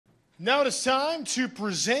Now it is time to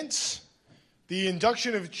present the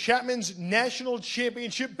induction of Chapman's National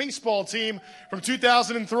Championship baseball team from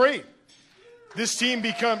 2003. This team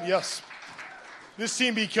becomes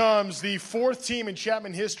the fourth team in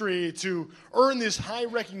Chapman history to earn this high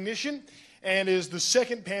recognition and is the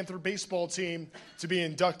second Panther baseball team to be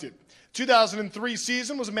inducted. 2003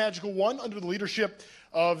 season was a magical one under the leadership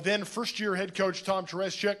of then first-year head coach Tom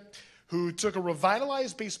Tereschek, who took a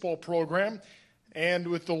revitalized baseball program and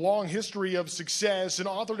with the long history of success and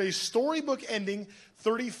authored a storybook ending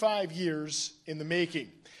 35 years in the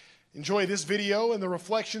making. Enjoy this video and the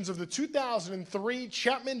reflections of the 2003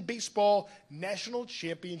 Chapman Baseball National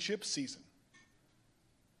Championship season.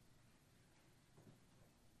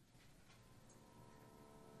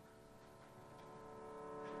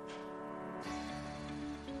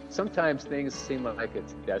 Sometimes things seem like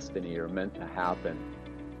it's destiny or meant to happen.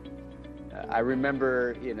 I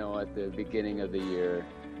remember, at the beginning of the year,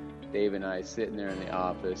 Dave and I sitting there in the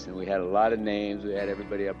office, and we had a lot of names. We had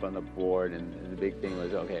everybody up on the board, and the big thing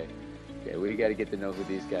was, okay, we got to get to know who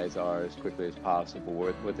these guys are as quickly as possible,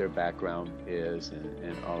 what their background is,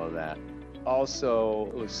 and all of that. Also,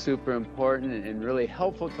 it was super important and really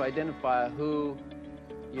helpful to identify who,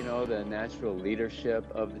 the natural leadership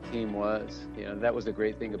of the team was. That was the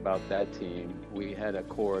great thing about that team. We had a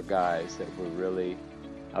core of guys that were really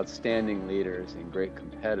outstanding leaders and great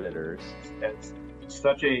competitors. It's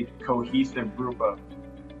such a cohesive group of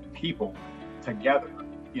people together,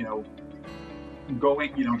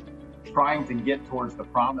 going, trying to get towards the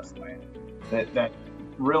promised land. That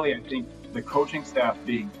really, I think the coaching staff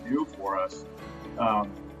being new for us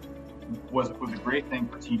was a great thing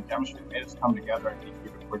for team chemistry. It made us come together, I think,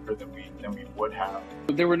 even quicker than we would have.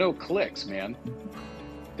 There were no cliques, man.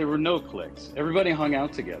 There were no cliques. Everybody hung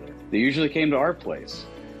out together. They usually came to our place.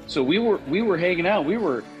 So we were hanging out. We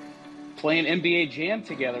were playing NBA Jam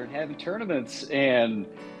together and having tournaments, and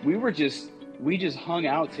we just hung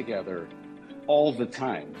out together all the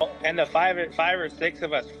time. And the five or six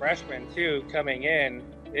of us freshmen too coming in,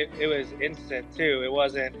 it was instant too. It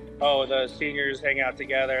wasn't, the seniors hang out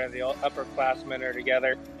together and the upperclassmen are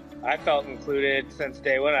together. I felt included since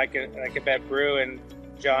day one. I could bet Brew and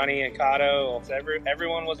Johnny and Cotto,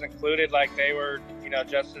 everyone was included, like they were,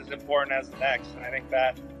 just as important as the next. And I think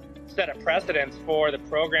that set a precedence for the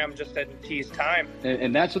program just in T's time.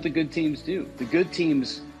 And that's what the good teams do. The good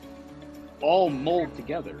teams all mold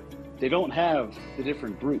together. They don't have the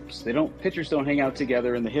different groups. Pitchers don't hang out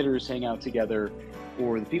together and the hitters hang out together,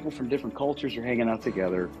 or the people from different cultures are hanging out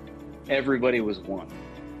together. Everybody was one.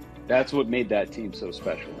 That's what made that team so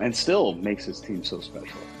special, and still makes this team so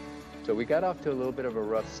special. So we got off to a little bit of a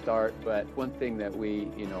rough start, but one thing that we,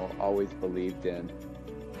 always believed in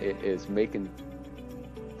is making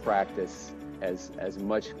practice as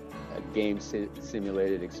much a game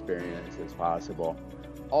simulated experience as possible.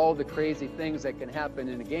 All the crazy things that can happen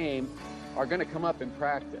in a game are going to come up in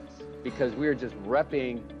practice because we're just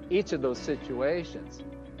repping each of those situations.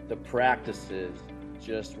 The practices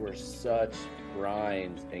just were such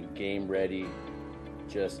grinds and game ready,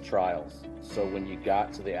 just trials. So when you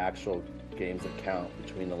got to the actual games that count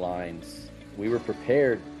between the lines, we were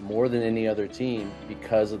prepared more than any other team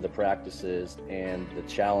because of the practices and the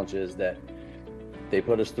challenges that they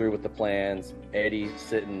put us through with the plans. Eddie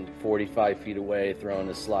sitting 45 feet away, throwing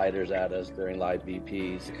his sliders at us during live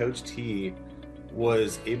BPs. Coach T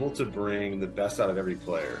was able to bring the best out of every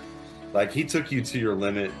player. Like, he took you to your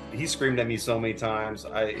limit. He screamed at me so many times,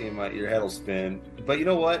 your head will spin. But you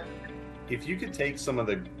know what? If you could take some of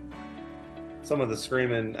the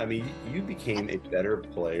screaming, you became a better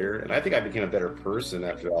player, and I think I became a better person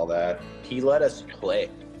after all that. He let us play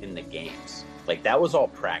in the games. Like, that was all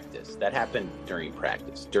practice. That happened during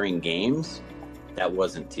practice. During games, that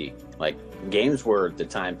wasn't T. Like, games were the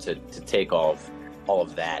time to take all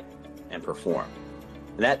of that and perform.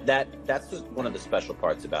 And that's just one of the special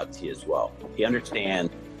parts about T as well. He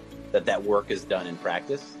understands that work is done in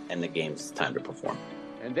practice and the game's time to perform.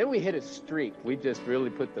 And then we hit a streak. We just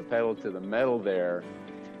really put the pedal to the metal there.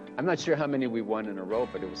 I'm not sure how many we won in a row,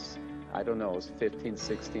 but it was 15,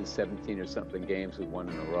 16, 17 or something games we won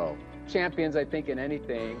in a row. Champions, I think, in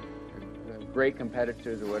anything, great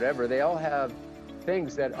competitors or whatever, they all have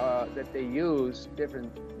things that they use,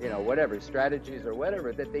 different, strategies or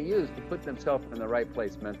whatever that they use to put themselves in the right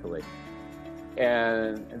place mentally.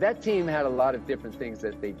 And that team had a lot of different things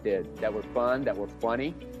that they did that were fun, that were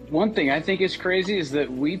funny. One thing I think is crazy is that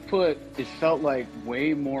it felt like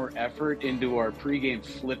way more effort into our pregame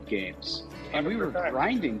flip games. And we were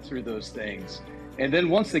grinding through those things. And then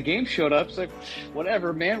once the game showed up, it's like,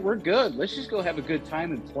 whatever, man, we're good. Let's just go have a good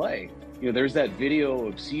time and play. There's that video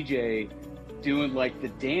of CJ doing like the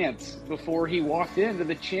dance before he walked into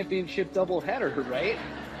the championship doubleheader, right?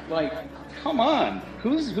 Like, come on,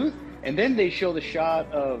 who's? And then they show the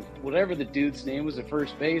shot of whatever the dude's name was at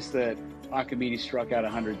first base that Akamedi struck out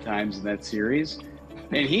 100 times in that series,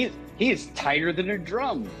 and he is tighter than a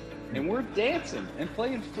drum, and we're dancing and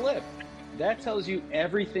playing flip. That tells you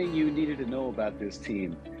everything you needed to know about this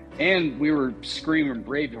team. And we were screaming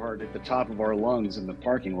Braveheart at the top of our lungs in the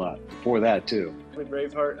parking lot before that, too. With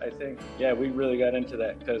Braveheart, I think, yeah, we really got into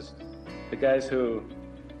that because the guys who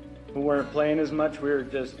weren't playing as much, we were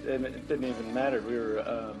just, and it didn't even matter. We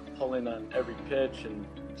were pulling on every pitch and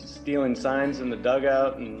stealing signs in the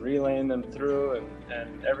dugout and relaying them through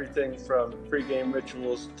and everything from pregame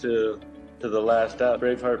rituals to the last out.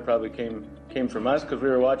 Braveheart probably came from us because we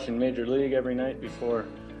were watching Major League every night before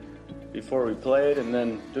we played, and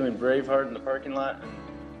then doing Braveheart in the parking lot,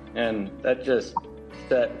 and that just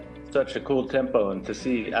set such a cool tempo. And to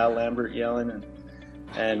see Al Lambert yelling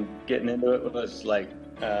and getting into it was like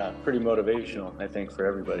pretty motivational, I think, for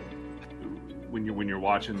everybody. When you're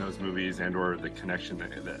watching those movies and or the connection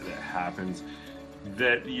that happens,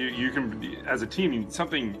 that you can, as a team,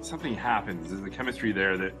 something happens. There's the chemistry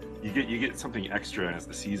there that you get something extra. And as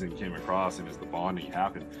the season came across and as the bonding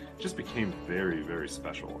happened, it just became very, very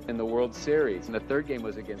special. In the World Series, and the third game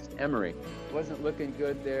was against Emory. Wasn't looking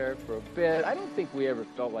good there for a bit. I don't think we ever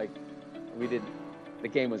felt like the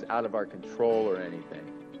game was out of our control or anything.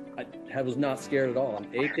 I was not scared at all.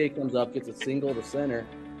 AK comes up, gets a single to center,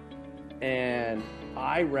 and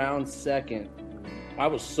I round second. I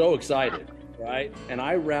was so excited. Right, and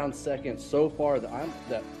I round second so far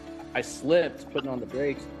that I slipped putting on the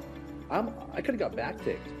brakes. I could have got back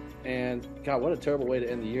picked, and God, what a terrible way to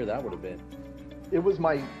end the year that would have been. It was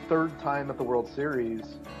my third time at the World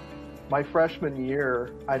Series. My freshman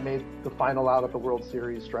year, I made the final out at the World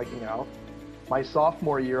Series striking out. My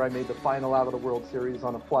sophomore year, I made the final out of the World Series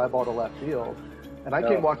on a fly ball to left field, and I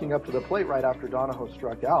came walking up to the plate right after Donahoe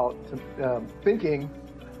struck out, thinking,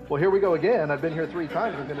 well, here we go again. I've been here 3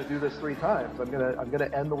 times. I'm going to do this 3 times. I'm going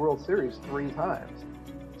to end the World Series 3 times.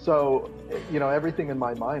 So, everything in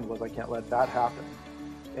my mind was I can't let that happen.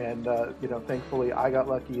 And thankfully I got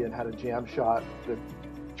lucky and had a jam shot that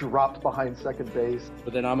dropped behind second base.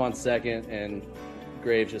 But then I'm on second, and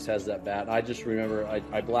Graves just has that bat. I just remember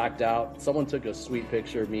I blacked out. Someone took a sweet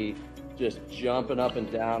picture of me just jumping up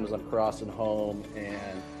and down as I'm crossing home,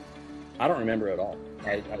 and I don't remember it at all.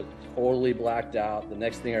 I totally blacked out. The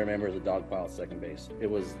next thing I remember is a dog pile at second base. It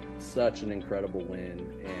was such an incredible win.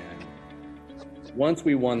 And once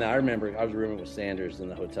we won that, I remember I was rooming with Sanders in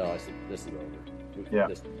the hotel. I said, this is over. Yeah.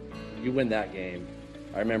 You win that game.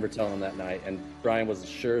 I remember telling him that night, and Brian was as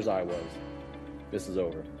sure as I was, this is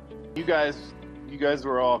over. You guys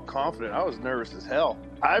were all confident. I was nervous as hell.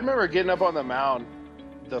 I remember getting up on the mound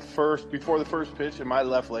before the first pitch, and my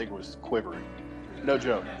left leg was quivering. No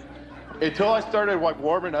joke. Until I started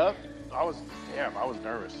warming up, I was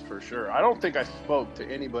nervous for sure. I don't think I spoke to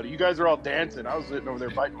anybody. You guys are all dancing. I was sitting over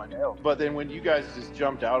there biting my nails. But then when you guys just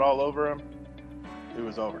jumped out all over them, it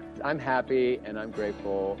was over. I'm happy and I'm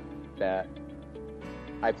grateful that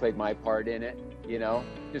I played my part in it,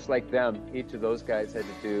 just like them. Each of those guys had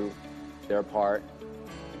to do their part,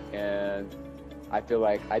 and I feel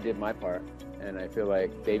like I did my part, and I feel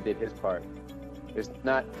like Dave did his part. There's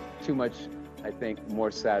not too much, I think,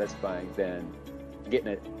 more satisfying than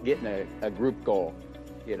getting a group goal,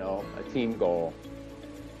 a team goal.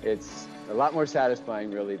 It's a lot more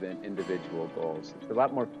satisfying really than individual goals. It's a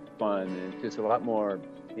lot more fun, and it's just a lot more,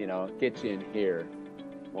 get you in here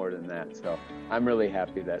more than that. So I'm really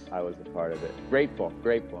happy that I was a part of it. Grateful.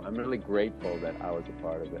 I'm really grateful that I was a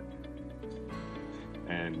part of it.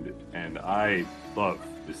 And I love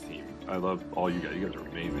this team. I love all you guys. You guys are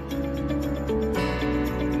amazing.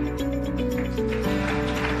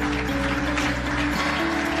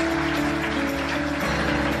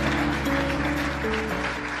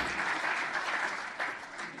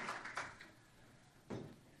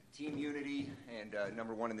 Team unity and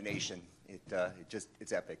number 1 in the nation.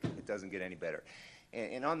 It's epic. It doesn't get any better.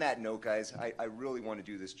 And on that note, guys, I really want to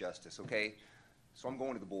do this justice, okay? So I'm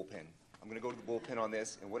going to the bullpen. I'm going to go to the bullpen on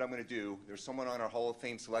this, and what I'm going to do, there's someone on our Hall of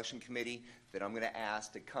Fame selection committee that I'm going to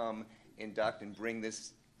ask to come induct and bring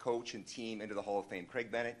this coach and team into the Hall of Fame.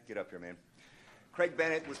 Craig Bennett, get up here, man. Craig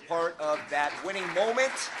Bennett was part of that winning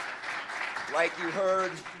moment. Like you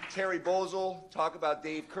heard Terry Bozel talk about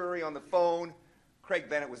Dave Curry on the phone, Craig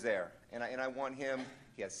Bennett was there, and I want him.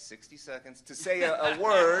 He has 60 seconds to say a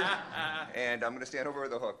word, and I'm going to stand over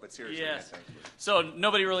the hook, but seriously. Yes. So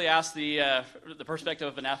nobody really asked the perspective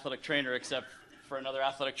of an athletic trainer except for another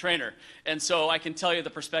athletic trainer. And so I can tell you the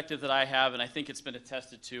perspective that I have, and I think it's been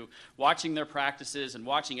attested to. Watching their practices and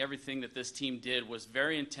watching everything that this team did was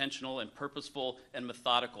very intentional and purposeful and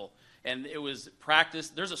methodical. And it was practice.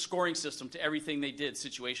 There's a scoring system to everything they did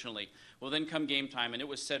situationally. Well, then come game time, and it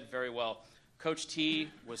was said very well. Coach T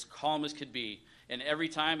was calm as could be. And every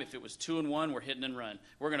time, if it was 2-1, we're hitting and run.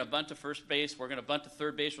 We're going to bunt to first base. We're going to bunt to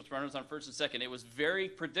third base with runners on first and second. It was very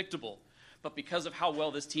predictable. But because of how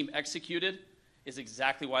well this team executed is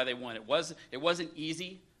exactly why they won. It wasn't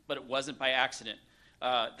easy, but it wasn't by accident.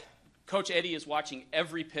 Coach Eddie is watching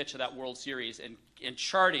every pitch of that World Series and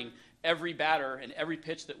charting every batter and every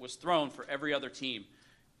pitch that was thrown for every other team.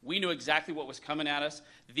 We knew exactly what was coming at us.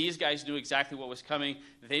 These guys knew exactly what was coming.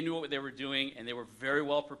 They knew what they were doing, and they were very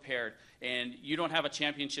well prepared. And you don't have a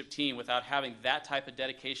championship team without having that type of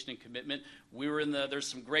dedication and commitment. There's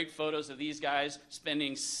some great photos of these guys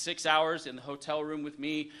spending 6 hours in the hotel room with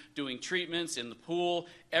me, doing treatments in the pool,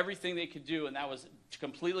 everything they could do, and that was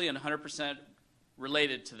completely and 100%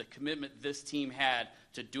 related to the commitment this team had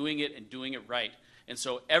to doing it and doing it right. And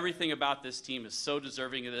so everything about this team is so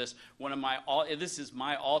deserving of this. This is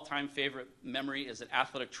my all-time favorite memory as an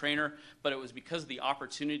athletic trainer, but it was because of the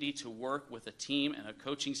opportunity to work with a team and a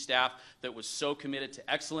coaching staff that was so committed to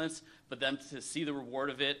excellence, but then to see the reward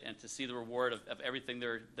of it and to see the reward of everything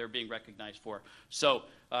they're being recognized for. So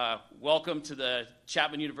welcome to the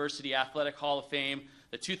Chapman University Athletic Hall of Fame,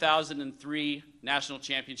 the 2003 National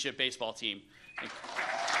Championship Baseball Team. Thank you.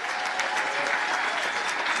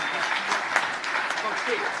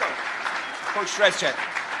 Coach Strezchek.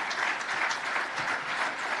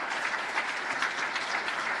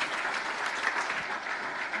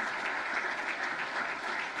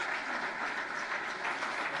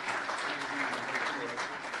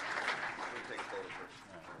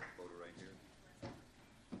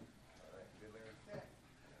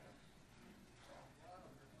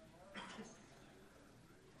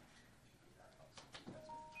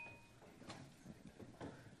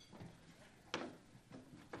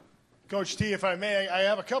 Coach T, if I may, I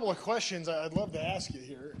have a couple of questions I'd love to ask you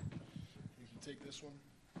here. You can take this one.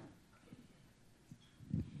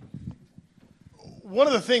 One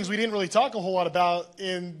of the things we didn't really talk a whole lot about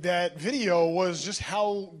in that video was just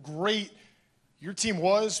how great your team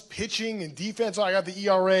was, pitching and defense. I got the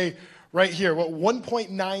ERA right here.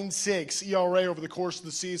 1.96 ERA over the course of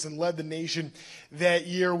the season, led the nation that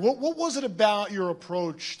year. What was it about your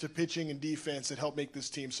approach to pitching and defense that helped make this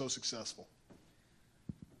team so successful?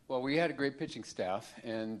 Well, we had a great pitching staff,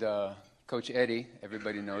 and Coach Eddie,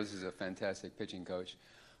 everybody knows, is a fantastic pitching coach.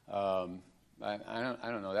 I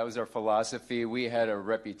don't know. That was our philosophy. We had a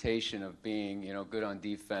reputation of being, good on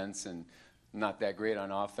defense and not that great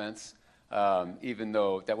on offense, even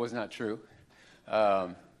though that was not true.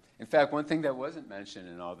 In fact, one thing that wasn't mentioned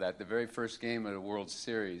in all that, the very first game of the World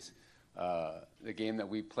Series, the game that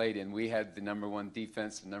we played in, we had the #1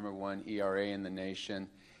 defense, the #1 ERA in the nation,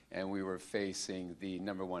 and we were facing the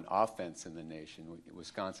 #1 offense in the nation,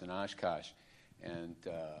 Wisconsin-Oshkosh. And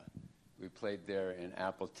we played there in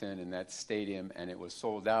Appleton in that stadium, and it was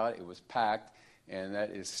sold out, it was packed, and that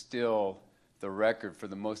is still the record for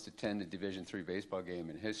the most attended Division III baseball game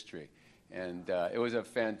in history. And it was a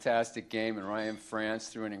fantastic game, and Ryan France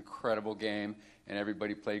threw an incredible game, and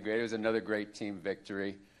everybody played great. It was another great team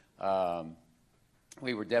victory.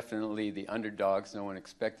 We were definitely the underdogs. No one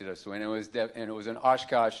expected us to win. And it was in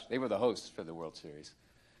Oshkosh. They were the hosts for the World Series,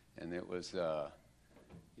 and it was,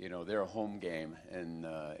 their home game, and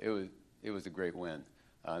it was a great win.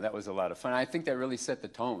 That was a lot of fun. I think that really set the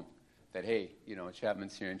tone. That hey,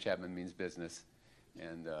 Chapman's here, and Chapman means business,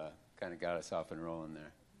 and kind of got us off and rolling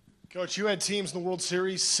there. Coach, you had teams in the World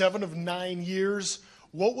Series 7 of 9 years.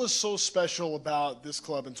 What was so special about this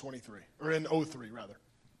club in 23 or in 03 rather?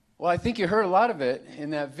 Well, I think you heard a lot of it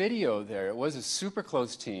in that video there. It was a super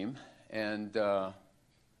close team, and, they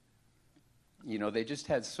just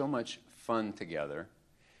had so much fun together,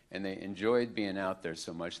 and they enjoyed being out there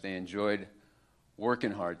so much. They enjoyed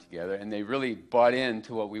working hard together, and they really bought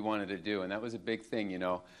into what we wanted to do, and that was a big thing, It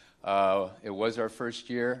was our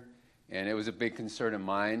first year, and it was a big concern of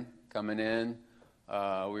mine coming in. We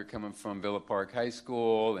were coming from Villa Park High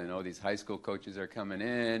School, and these high school coaches are coming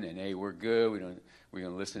in, and hey, we're good. We're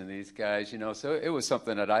going to listen to these guys, So it was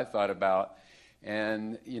something that I thought about,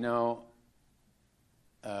 and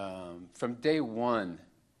from day one,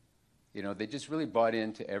 they just really bought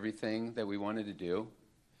into everything that we wanted to do,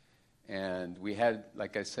 and we had,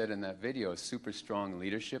 like I said in that video, super strong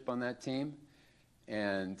leadership on that team,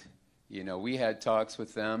 and we had talks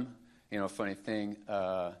with them. Funny thing.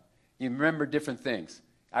 You remember different things.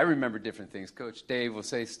 I remember different things. Coach Dave will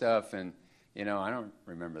say stuff, and, I don't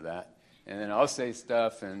remember that. And then I'll say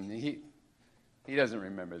stuff, and he doesn't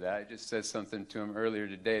remember that. I just said something to him earlier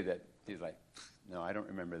today that he's like, no, I don't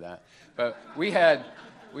remember that. But we had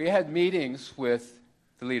meetings with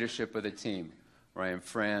the leadership of the team. Ryan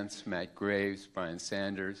France, Matt Graves, Brian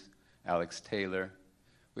Sanders, Alex Taylor.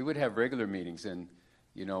 We would have regular meetings, and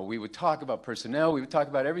we would talk about personnel. We would talk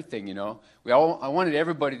about everything. I wanted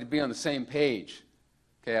everybody to be on the same page.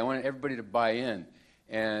 Okay, I wanted everybody to buy in,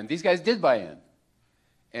 and these guys did buy in,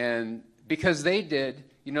 and because they did,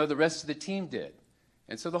 the rest of the team did,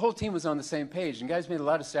 and so the whole team was on the same page. And guys made a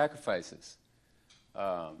lot of sacrifices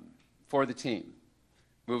for the team,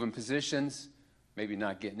 moving positions, maybe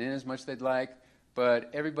not getting in as much as they'd like,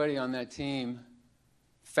 but everybody on that team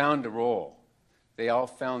found a role. They all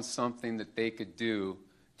found something that they could do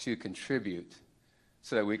to contribute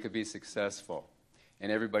so that we could be successful.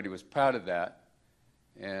 And everybody was proud of that.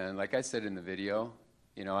 And like I said in the video,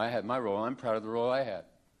 I had my role. I'm proud of the role I had.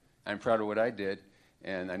 I'm proud of what I did.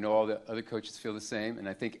 And I know all the other coaches feel the same. And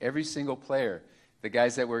I think every single player, the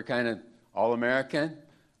guys that were kind of All-American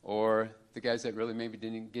or the guys that really maybe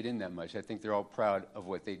didn't get in that much, I think they're all proud of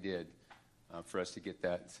what they did for us to get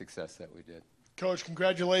that success that we did. Coach,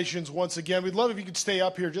 congratulations once again. We'd love if you could stay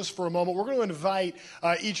up here just for a moment. We're going to invite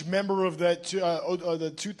each member of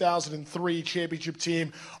the 2003 championship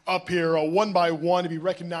team up here one by one to be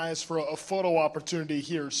recognized for a photo opportunity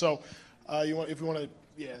here. So if you want to,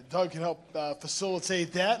 Doug can help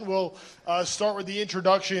facilitate that. And we'll start with the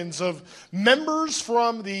introductions of members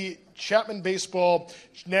from the Chapman Baseball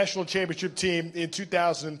National Championship team in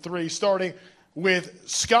 2003, starting with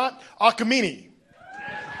Scott Akamini.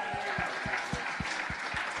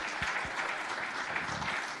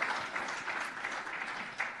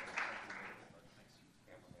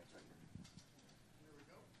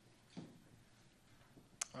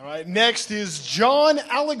 All right, next is John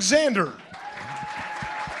Alexander.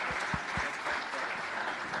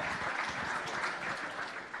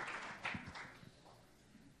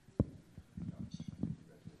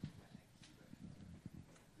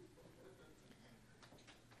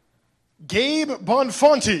 Gabe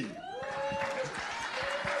Bonfanti.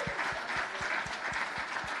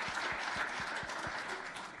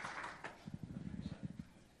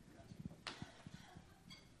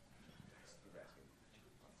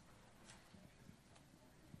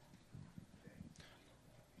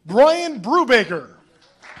 Brian Brubaker.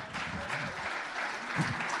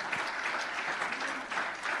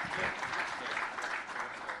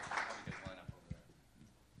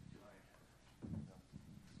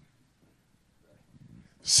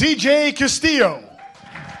 CJ Castillo.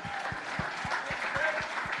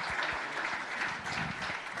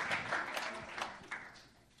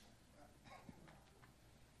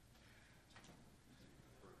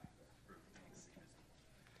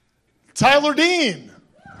 Tyler Dean.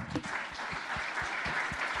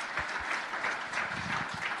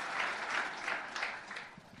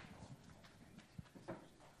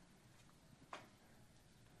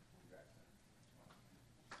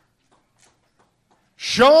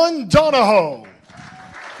 Sean Donahoe.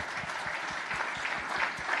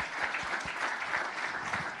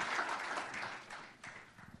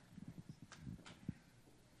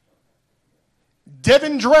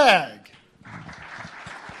 Devin Drag.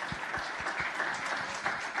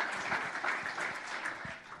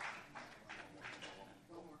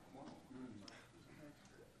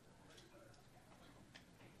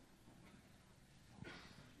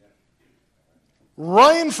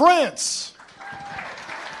 Ryan France.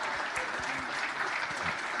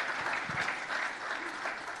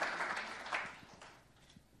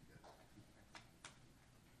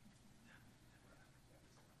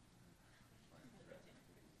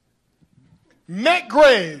 Matt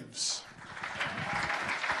Graves.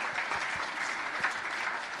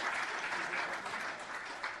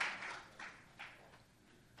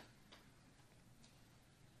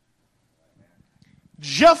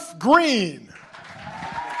 Jeff Green.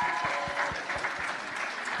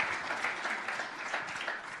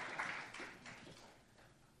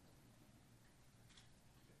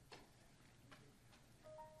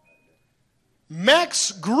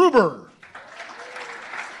 Max Gruber.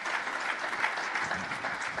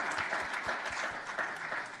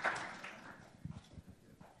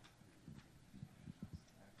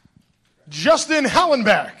 Justin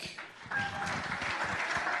Hallenbach.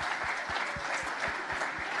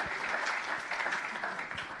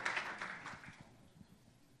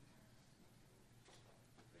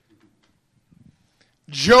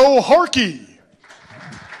 Joe Harkey.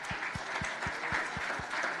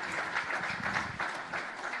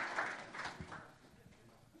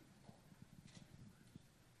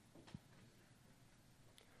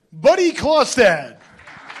 Buddy Eddie Klostad.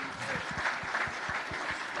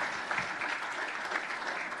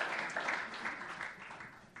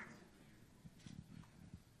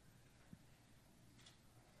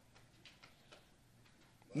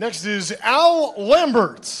 Next is Al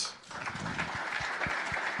Lambert.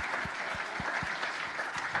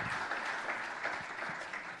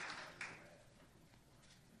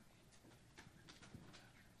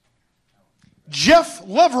 Jeff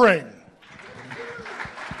Levering.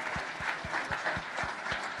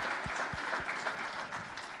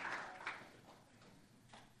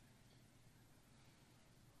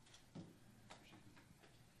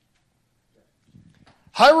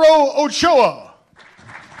 Jairo Ochoa.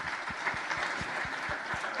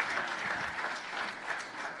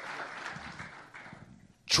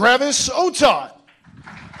 Travis Otot.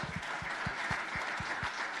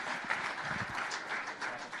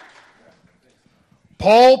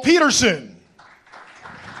 Paul Peterson.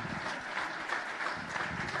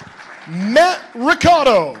 Matt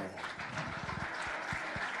Ricardo.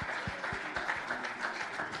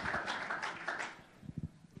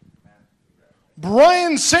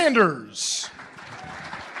 Brian Sanders.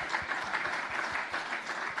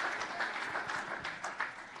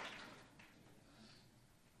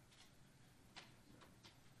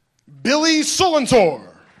 Billy Solentor.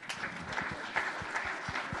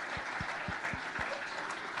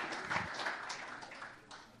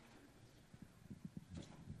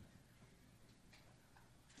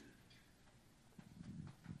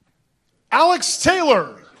 Alex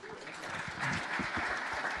Taylor.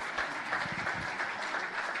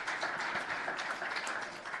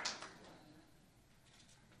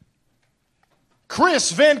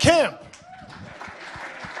 Chris Van Camp.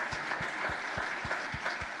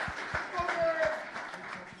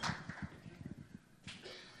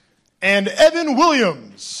 And Evan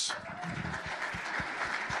Williams.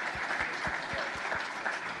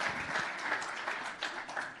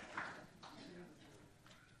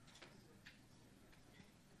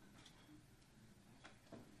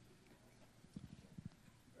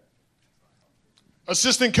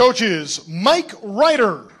 Assistant coaches, Mike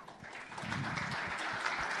Ryder.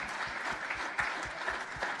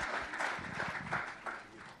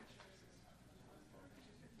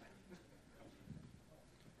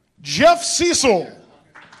 Jeff Cecil.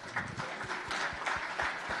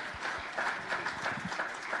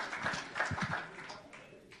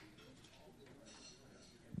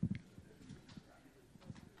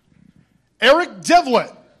 Eric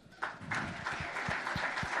Devlett.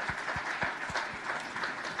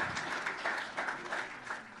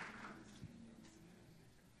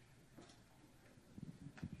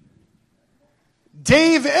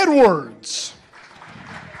 Dave Edwards.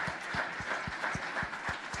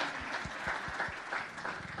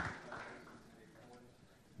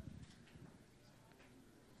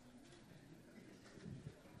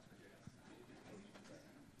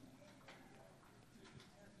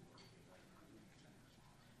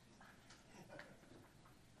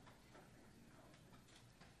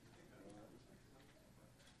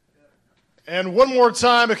 And one more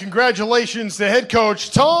time, a congratulations to head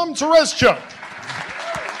coach Tom Tereszchuk.